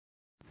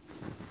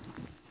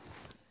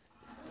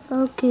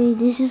Okay,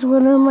 this is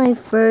one of my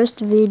first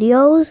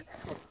videos.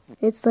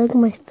 It's like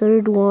my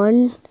third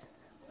one,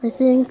 I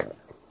think.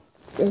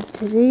 And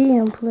today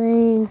I'm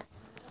playing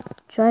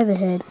Drive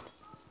Ahead.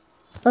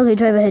 Okay,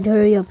 Drive Ahead,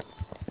 hurry up.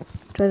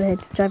 Drive ahead,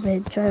 drive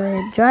ahead, drive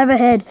ahead, drive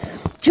ahead,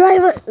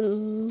 drive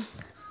ahead.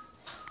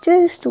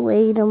 Just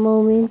wait a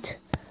moment.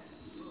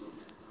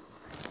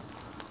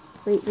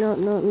 Wait,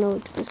 no,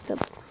 it's messed up.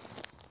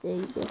 There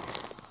you go.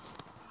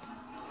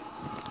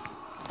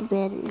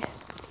 Better.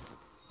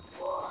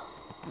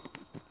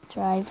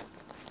 Drive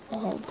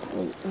ahead.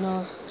 Wait,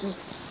 no,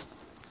 just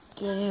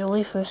get it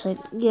away for a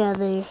second. Yeah,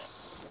 there.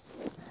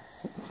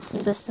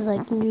 As best as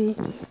I can do.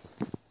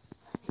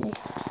 Okay.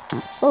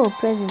 Oh,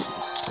 present.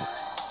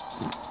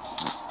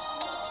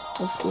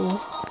 Okay.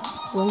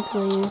 One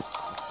player.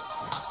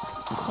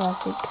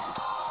 Classic.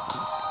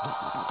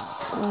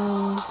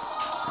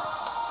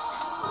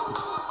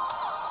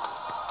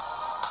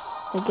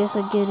 I guess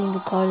I'm getting the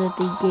car that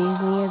they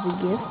gave me as a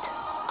gift.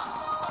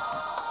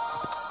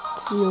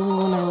 It's the only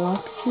one I want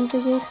to choose, I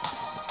guess.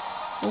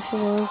 What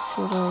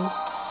should I?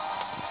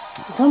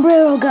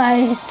 Sombrero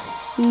guy!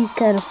 He's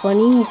kind of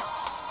funny.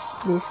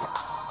 This.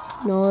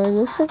 No, it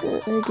looks like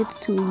it's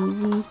too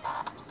easy.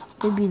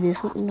 Maybe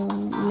this one. No,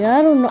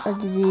 I don't know.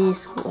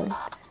 This one.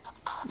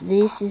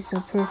 This is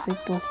a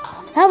perfect one.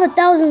 I have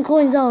 1,000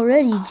 coins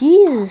already.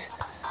 Jesus.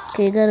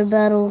 Okay, got a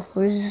battle.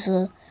 Where's this?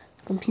 A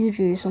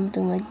computer or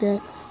something like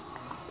that.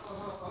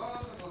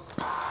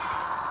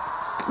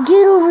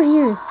 Get over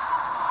here.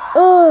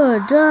 Oh,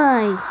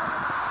 die.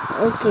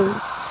 Okay.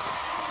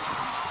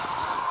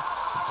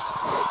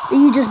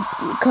 You just,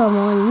 come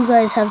on. You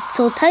guys have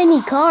so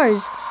tiny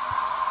cars.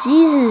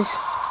 Jesus.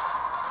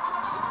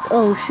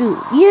 Oh, shoot.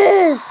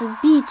 Yes!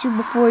 Beat you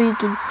before I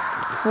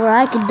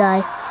can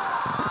die.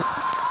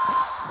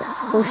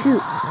 Oh,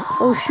 shoot.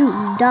 Oh, shoot.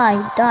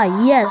 Die.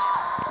 Yes.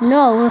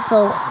 No, I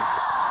fell.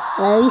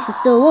 Well, at least it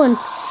still won.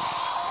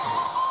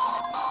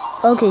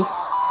 Okay.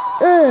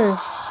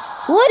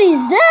 What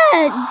is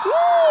that?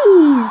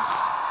 Jeez.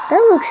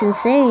 That looks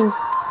insane.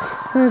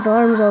 There's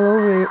arms all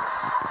over it.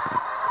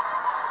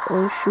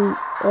 Oh, shoot.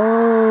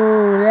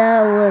 Oh,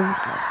 that was...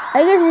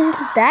 I guess it's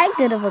not that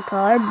good of a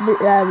car, but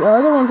the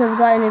other ones have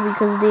gotten it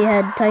because they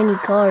had tiny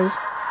cars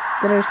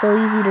that are so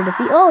easy to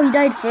defeat. Oh, he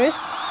died first?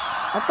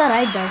 I thought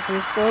I died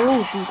first, though.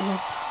 Oh, shoot.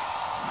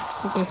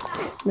 Okay,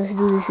 let's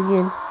do this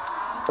again.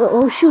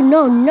 Oh, shoot,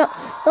 no.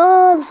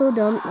 Oh, I'm so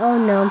dumb. Oh,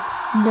 no.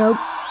 Nope.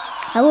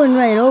 I went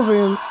right over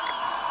him.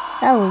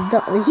 That was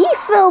dumb. He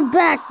fell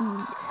back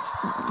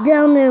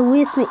down there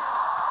with me.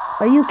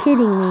 Are you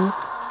kidding me?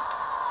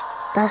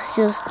 That's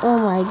just, oh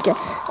my god.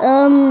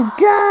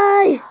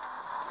 Die!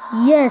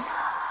 Yes.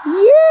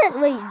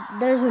 Yeah! Wait,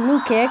 there's a new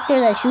character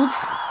that shoots.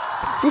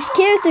 This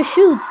character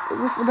shoots.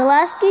 The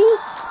last game,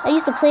 I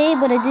used to play,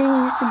 but I didn't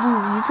used to do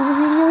YouTube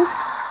videos.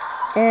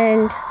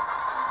 And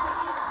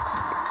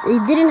they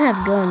didn't have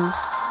guns.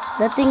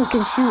 That thing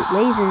can shoot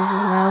lasers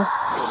now.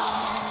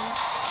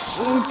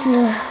 It's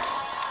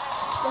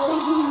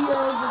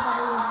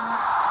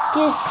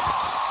okay.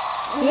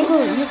 Diego,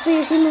 yo estoy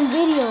haciendo un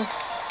video.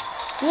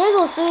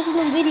 Diego, estoy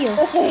haciendo un video.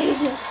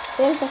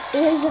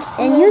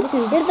 En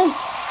YouTube.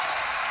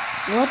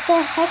 What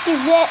the heck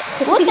is that?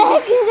 What the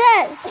heck is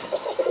that?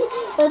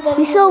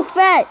 He's so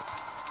fat.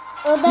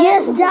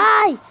 Yes,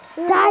 die!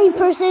 Die,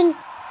 person.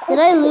 Did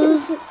I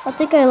lose? I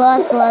think I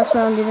lost the last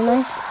round, didn't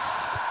I?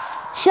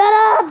 Shut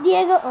up,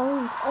 Diego.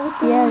 Oh,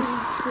 yes.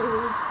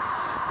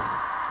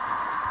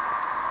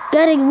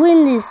 Gotta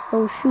win this.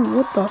 Oh, shoot.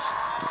 What the?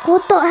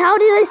 How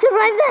did I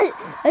survive that?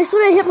 I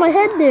swear I hit my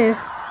head there.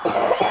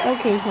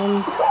 Okay,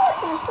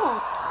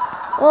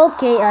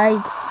 okay, I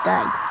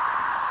died.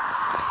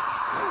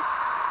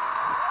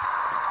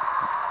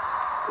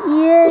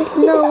 Yes,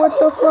 no, what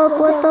the fuck?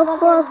 No!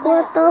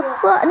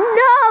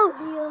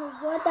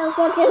 What the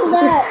fuck is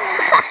that?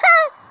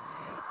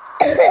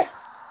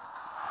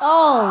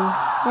 Oh,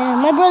 yeah,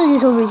 my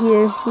brother's over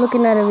here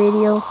looking at a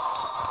video.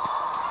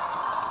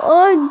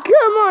 Oh,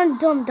 come on,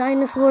 dumb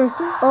dinosaur.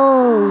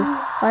 Oh,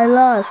 I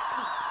lost.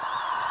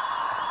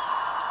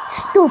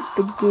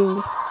 Stupid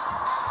game.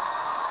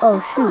 Oh,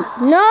 shoot.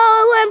 No,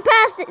 I went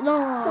past it. No.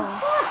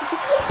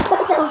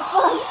 What the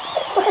fuck?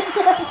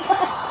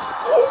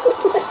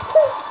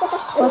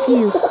 Fuck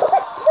you.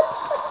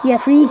 Yeah,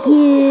 freak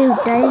you.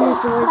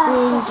 Dinosaur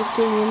thing. Just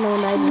kidding, no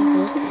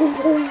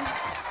dinosaur.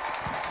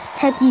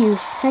 Heck you.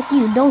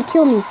 Don't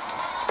kill me.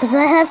 Because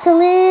I have to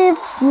live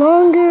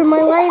longer.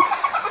 My life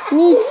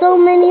needs so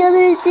many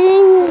other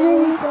things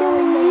than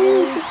killing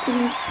you. Just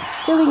kidding.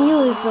 Killing you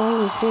is the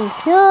only thing.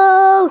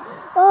 No.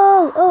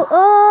 Oh.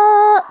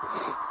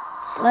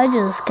 I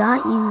just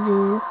got you,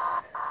 dude.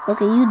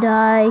 Okay, you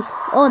die.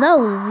 Oh, that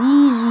was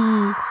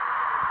easy.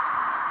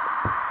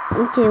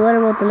 Okay, what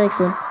about the next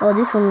one? Oh,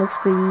 this one looks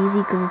pretty easy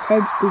because its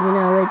head's sticking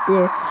out right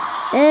there.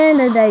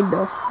 And I died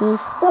though. Oh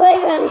my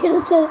god,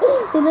 you're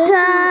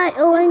die!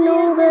 Oh, I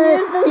know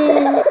that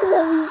thing.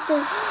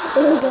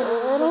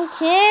 I don't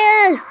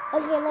care.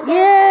 Okay,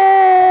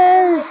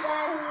 yes!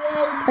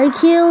 I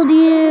killed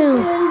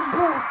you.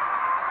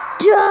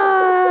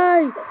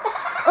 Die!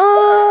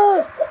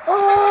 Oh!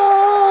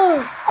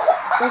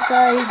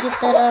 sorry, get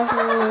that out of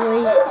the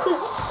way.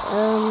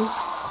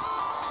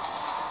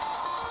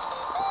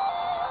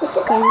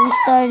 Okay,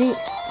 restart it.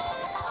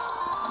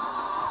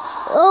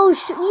 Oh,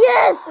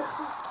 yes!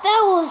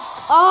 That was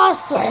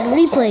awesome.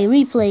 Replay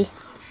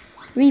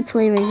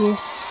right here.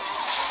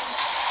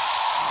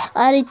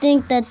 I didn't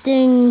think that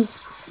thing.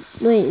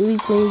 Wait,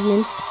 replay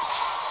again.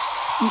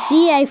 You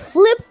see, I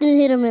flipped and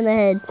hit him in the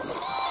head.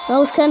 That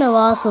was kind of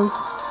awesome.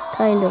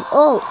 Kind of.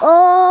 Oh!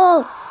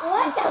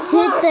 What the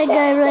Hit fuck? that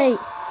guy right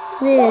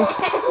there.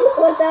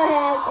 What the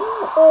heck?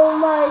 Oh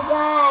my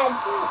god.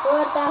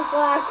 What the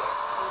fuck?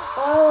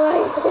 Oh my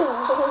god.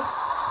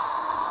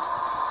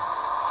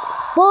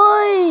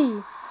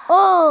 Boy!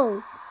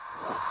 Oh!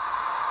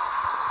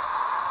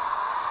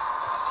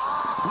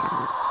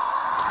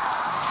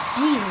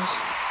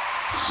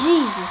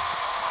 Jesus.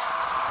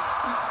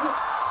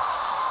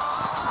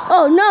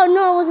 Oh, no, I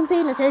wasn't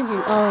paying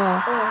attention.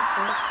 Oh,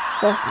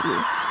 fuck you.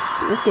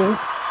 Okay.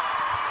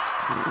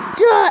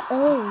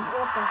 Oh.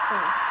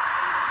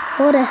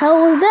 What the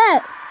hell was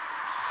that?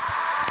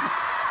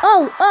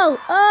 Oh,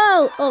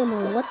 no,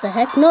 what the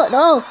heck?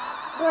 No.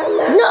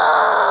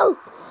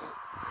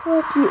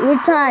 Fuck you,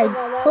 we're tied.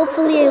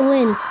 Hopefully I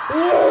win.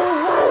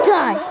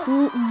 Die.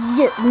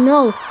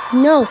 No.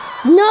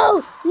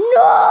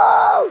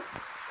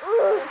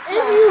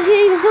 If you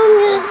games, don't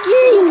just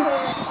game.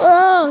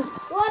 Oh,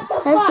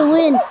 I have to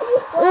win.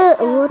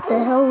 What the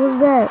hell was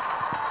that?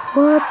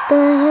 What the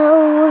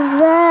hell?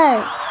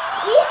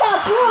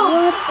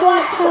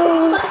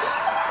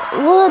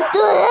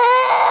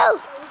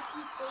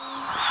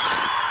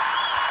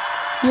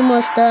 You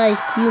must die.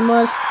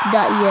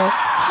 Yes.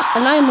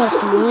 And I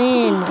must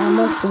win. I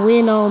must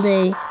win all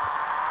day.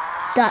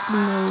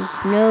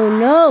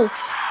 No.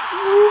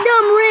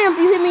 Dumb ramp,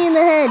 you hit me in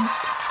the head.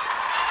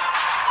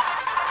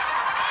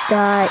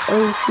 Die.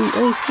 Oh shoot.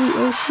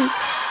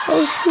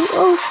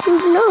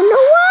 No,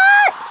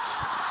 what?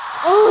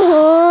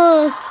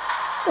 Oh,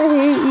 I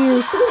hate you.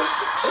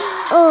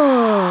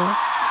 Oh,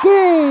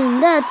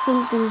 dang, that's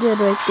something good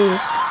right there.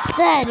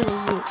 That is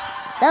it.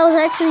 That was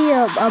actually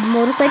a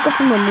motorcycle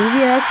from a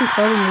movie. I actually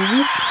saw the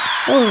movie.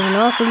 That was an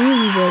awesome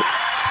movie, but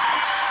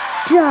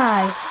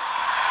die.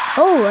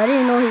 Oh, I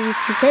didn't know his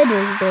head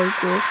was right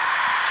there.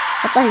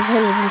 I thought his head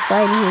was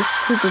inside. He was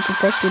super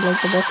protected, like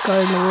the best car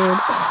in the world.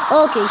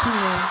 Okay, he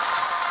won.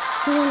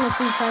 He won the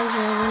 3 times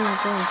and I won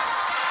like once.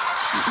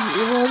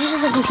 Well, this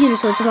is a computer,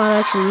 so it's not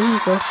actually me.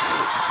 So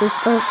she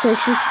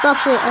stop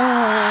saying,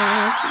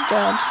 oh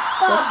God,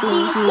 stop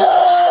saying you.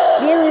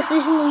 Yeah, let's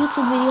listen to a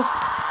YouTube video.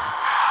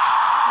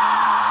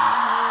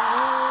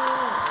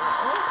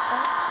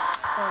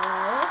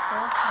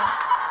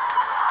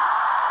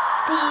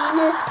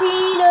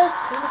 Penis.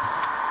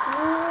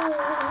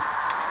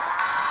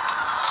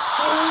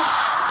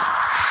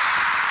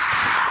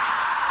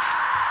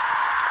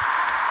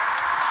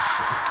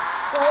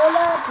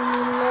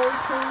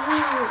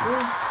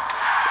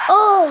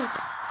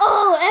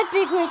 Oh,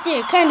 epic right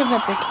there. Kind of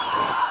epic.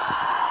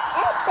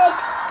 Epic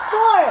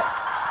sport.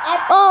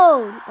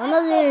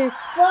 Another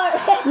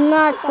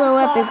not so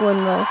epic one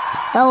though.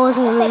 That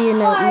wasn't really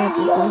an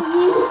epic one.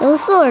 It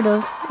was sort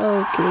of.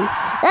 Okay.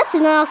 That's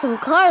an awesome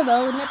car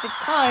though. An epic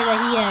car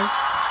that he has.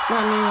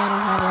 Not me, I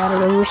don't have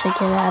it. I wish I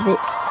could have it.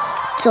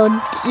 So,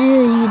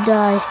 you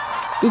die.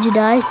 Did you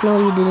die? No,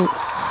 you didn't.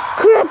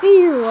 Crap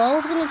you! I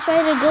was gonna try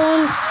to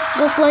go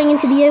flying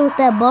into the air with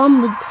that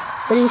bomb, but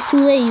it was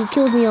too late. You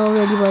killed me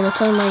already by the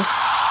time the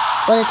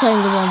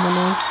bomb went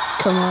on.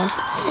 Come on.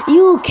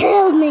 You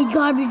killed me,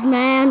 garbage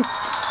man!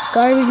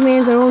 Garbage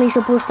mans are only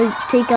supposed to take out